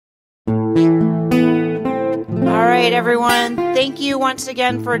right, everyone. Thank you once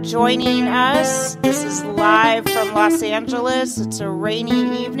again for joining us. This is live from Los Angeles. It's a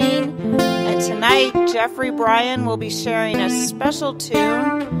rainy evening. And tonight, Bryan will be sharing a special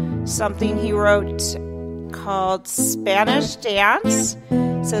tune, something he wrote called Spanish Dance.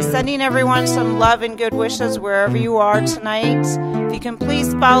 So sending everyone some love and good wishes wherever you are tonight. If you can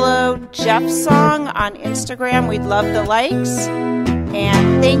please follow Jeff's song on Instagram, we'd love the likes.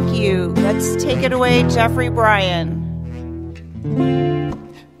 And thank you. Let's take it away, Bryan.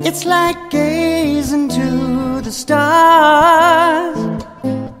 It's like gazing to the stars.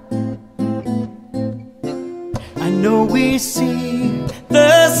 I know we see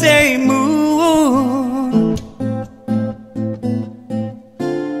the same moon.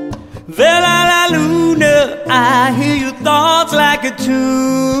 Vela la luna, I hear your thoughts like a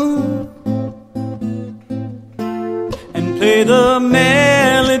tune, and play the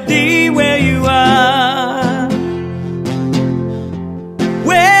melody where you are,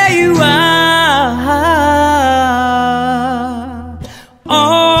 where you are.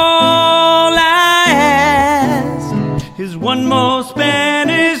 All I ask is one more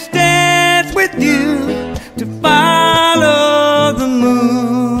Spanish dance with you, to follow the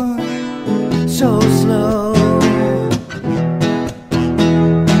moon so slow.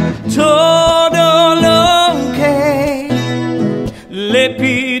 Todo lo que le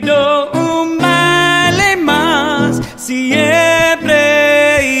pido un baile más, siempre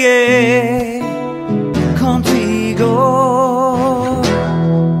contigo.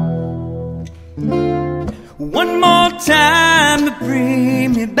 One more time to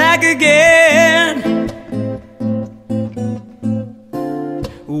bring me back again.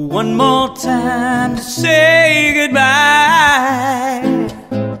 One more time to say goodbye.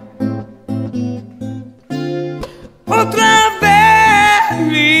 Otra vez,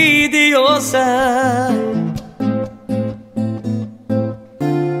 mi diosa.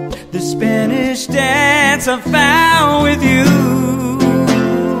 The Spanish dance I found with you.